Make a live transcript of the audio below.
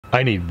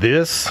I need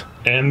this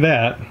and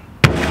that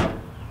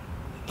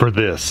for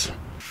this.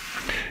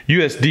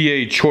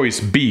 USDA Choice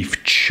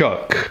Beef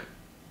Chuck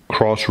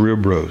Cross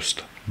Rib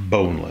Roast,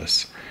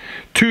 boneless.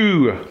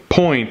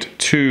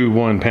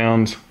 2.21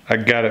 pounds. I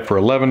got it for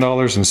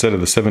 $11 instead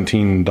of the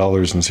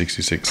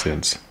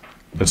 $17.66.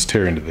 Let's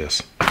tear into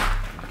this.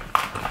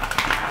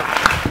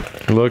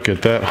 Look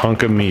at that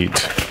hunk of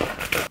meat.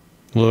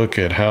 Look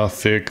at how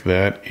thick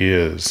that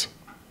is.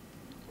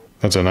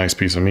 That's a nice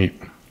piece of meat.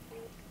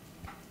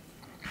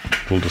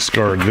 We'll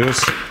discard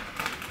this.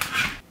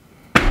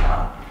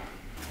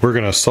 We're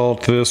gonna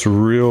salt this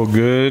real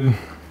good,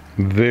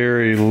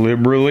 very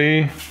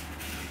liberally.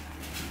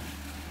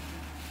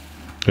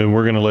 And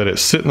we're gonna let it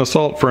sit in the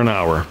salt for an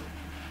hour.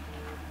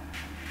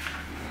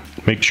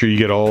 Make sure you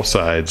get all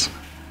sides.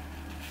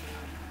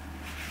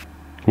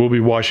 We'll be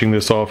washing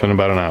this off in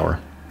about an hour.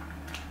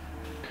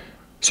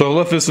 So I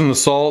left this in the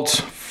salt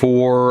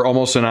for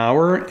almost an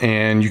hour,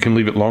 and you can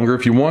leave it longer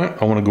if you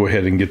want. I want to go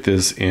ahead and get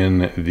this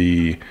in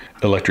the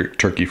electric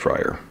turkey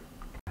fryer.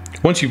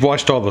 Once you've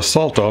washed all the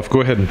salt off,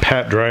 go ahead and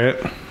pat dry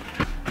it.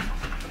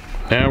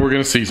 Now we're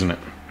going to season it.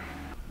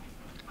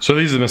 So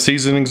these are the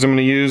seasonings I'm going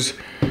to use: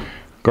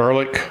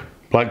 garlic,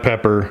 black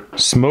pepper,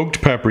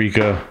 smoked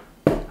paprika,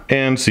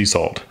 and sea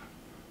salt.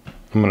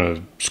 I'm going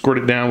to squirt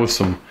it down with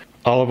some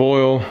olive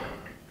oil.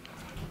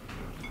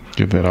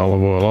 Get that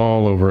olive oil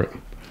all over it.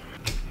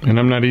 And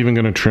I'm not even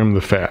going to trim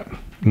the fat.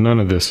 None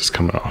of this is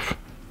coming off.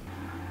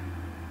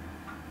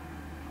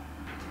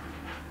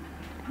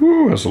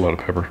 Ooh, that's a lot of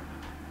pepper.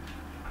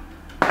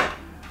 I'm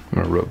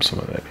going to rub some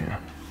of that in.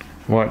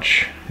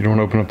 Watch, you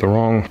don't open up the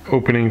wrong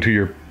opening to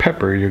your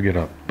pepper, you'll get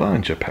a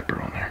bunch of pepper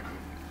on there.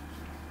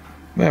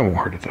 That won't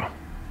hurt it though.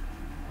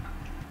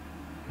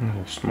 A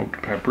little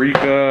smoked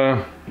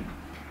paprika,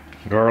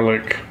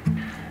 garlic,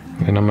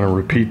 and I'm going to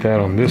repeat that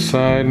on this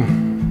side.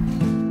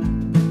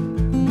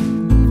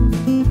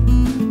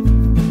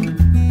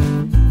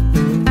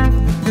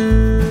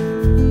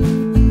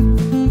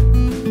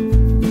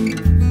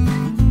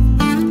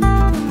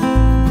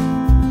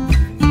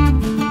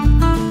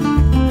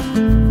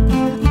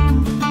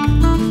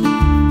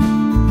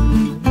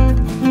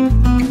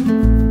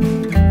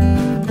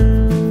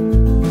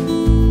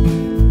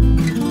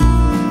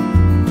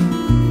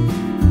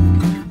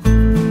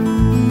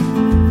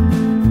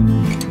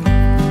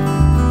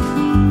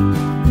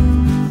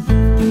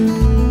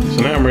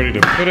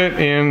 Put it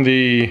in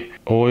the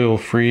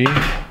oil-free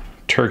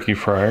turkey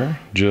fryer,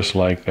 just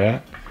like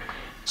that.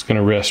 It's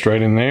gonna rest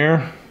right in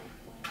there.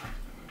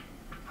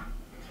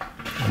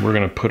 And we're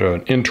gonna put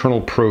an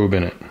internal probe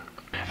in it.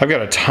 I've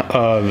got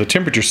the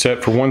temperature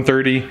set for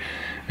 130,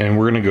 and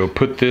we're gonna go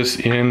put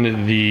this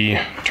in the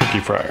turkey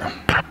fryer.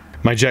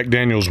 My Jack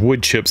Daniel's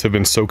wood chips have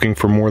been soaking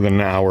for more than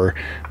an hour.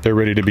 They're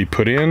ready to be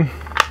put in.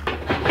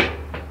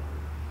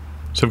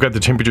 So I've got the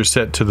temperature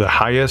set to the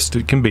highest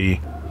it can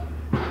be.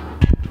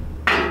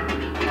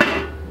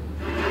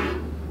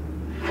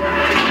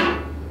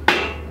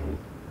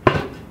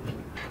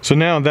 So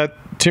now that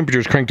temperature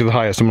is cranked to the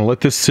highest, I'm gonna let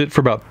this sit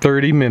for about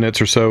 30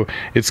 minutes or so.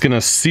 It's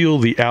gonna seal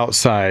the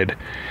outside.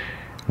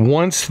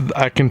 Once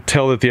I can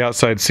tell that the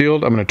outside's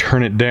sealed, I'm gonna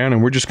turn it down,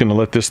 and we're just gonna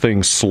let this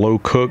thing slow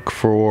cook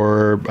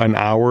for an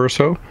hour or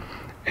so.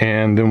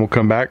 And then we'll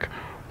come back.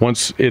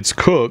 Once it's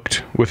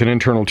cooked with an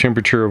internal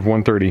temperature of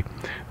 130,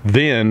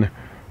 then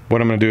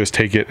what I'm gonna do is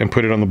take it and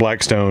put it on the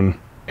Blackstone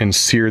and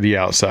sear the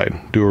outside.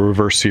 Do a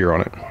reverse sear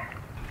on it.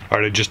 All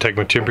right, I just take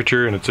my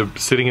temperature and it's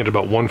sitting at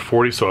about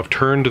 140, so I've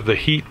turned the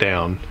heat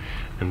down,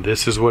 and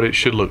this is what it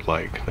should look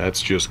like. That's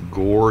just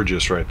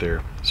gorgeous right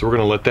there. So we're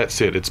gonna let that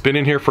sit. It's been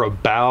in here for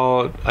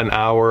about an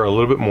hour, a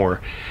little bit more,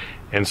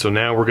 and so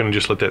now we're gonna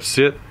just let that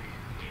sit.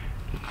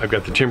 I've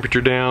got the temperature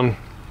down,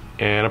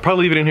 and I'll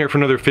probably leave it in here for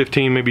another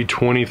 15, maybe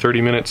 20,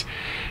 30 minutes,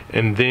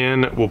 and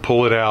then we'll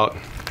pull it out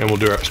and we'll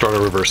start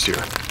our reverse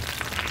sear.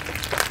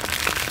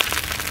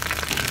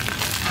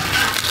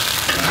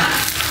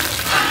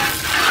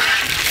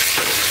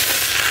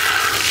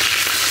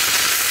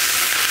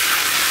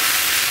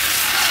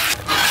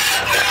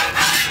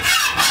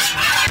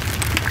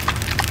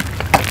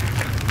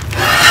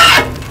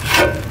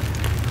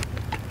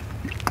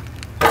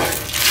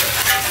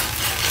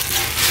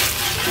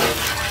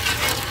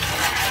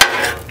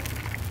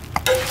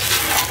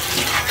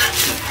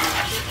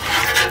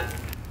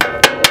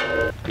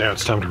 Now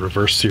it's time to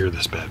reverse sear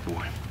this bad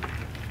boy.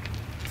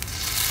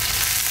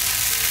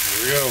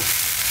 Here we go.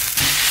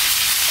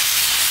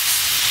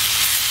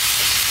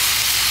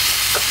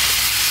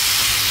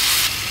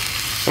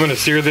 I'm gonna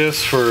sear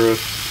this for a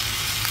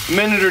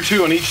minute or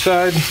two on each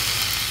side,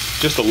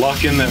 just to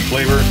lock in that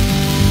flavor.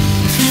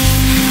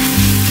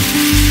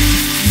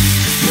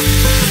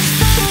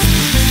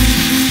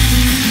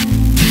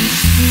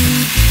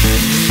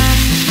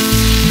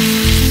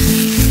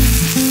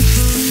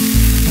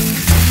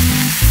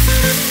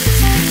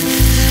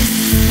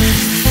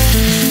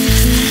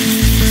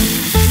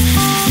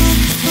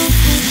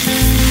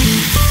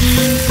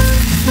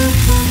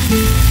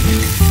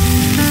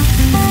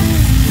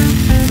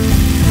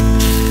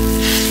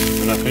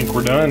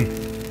 We're done.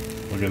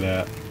 Look at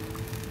that.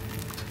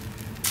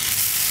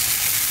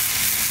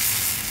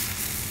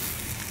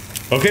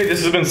 Okay,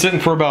 this has been sitting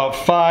for about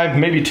 5,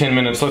 maybe 10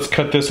 minutes. Let's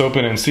cut this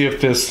open and see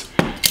if this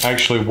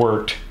actually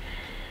worked.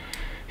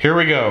 Here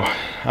we go.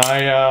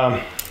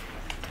 I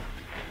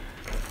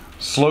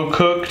slow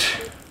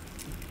cooked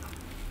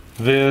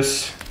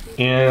this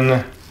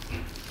in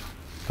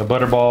the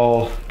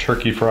Butterball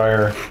Turkey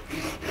Fryer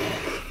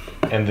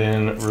and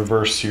then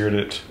reverse seared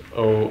it.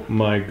 Oh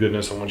my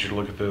goodness, I want you to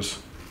look at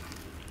this.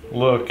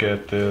 Look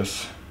at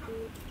this.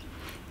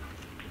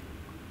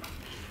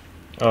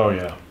 Oh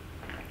yeah,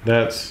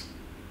 that's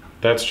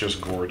just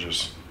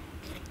gorgeous.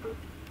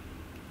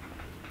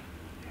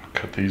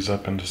 Cut these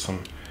up into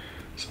some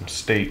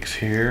steaks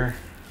here.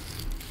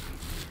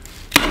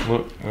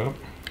 Look, oh,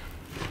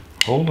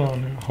 hold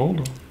on now,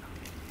 hold on.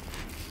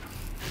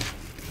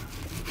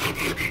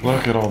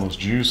 Look at all those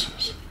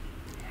juices.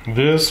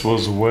 This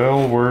was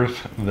well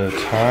worth the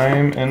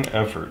time and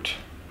effort.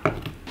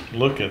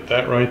 Look at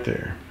that right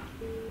there.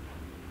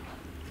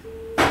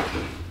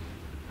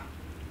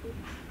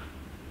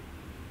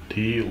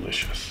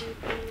 Delicious.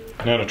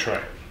 Now to try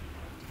it.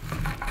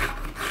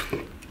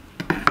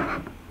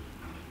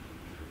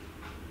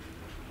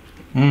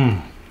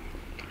 Mmm.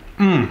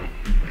 Mmm.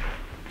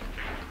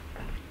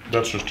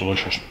 That's just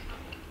delicious.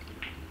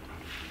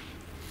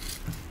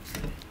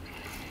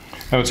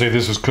 I would say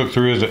this is cooked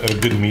through at a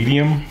good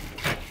medium.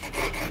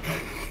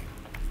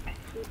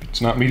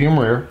 It's not medium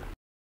rare,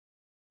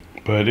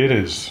 but it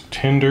is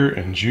tender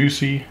and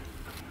juicy.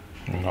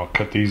 And I'll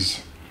cut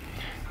these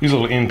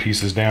little end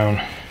pieces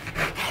down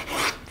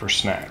for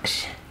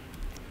snacks.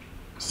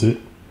 Sit.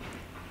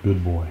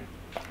 Good boy.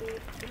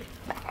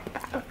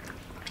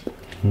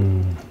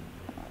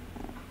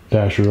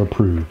 Dasher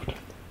approved.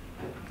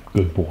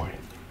 Good boy.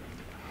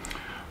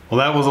 Well,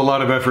 that was a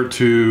lot of effort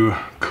to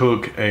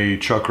cook a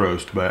chuck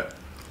roast, but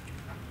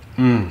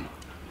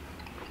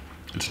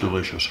it's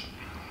delicious.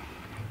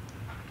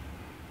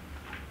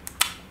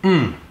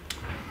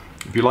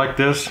 If you like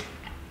this,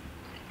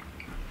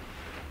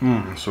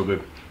 it's so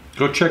good.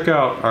 Go check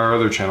out our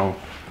other channel,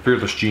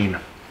 Fearless Gene,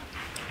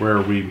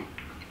 where we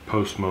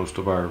post most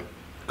of our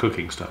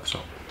cooking stuff. So,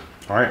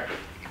 all right,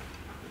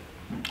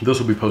 this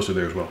will be posted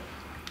there as well.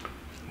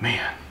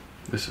 Man,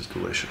 this is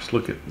delicious.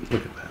 Look at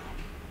that.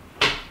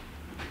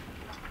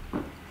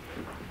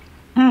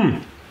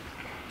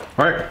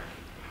 All right.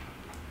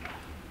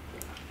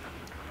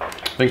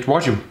 Thanks for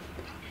watching.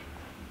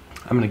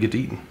 I'm gonna get to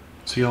eating.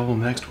 See y'all on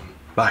the next one.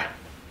 Bye.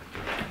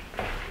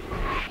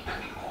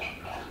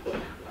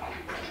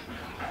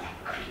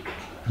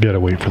 Gotta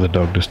wait for the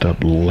dog to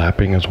stop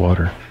lapping his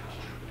water.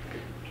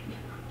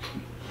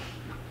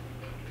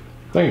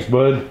 Thanks,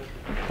 bud.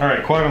 All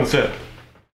right, quiet on the set.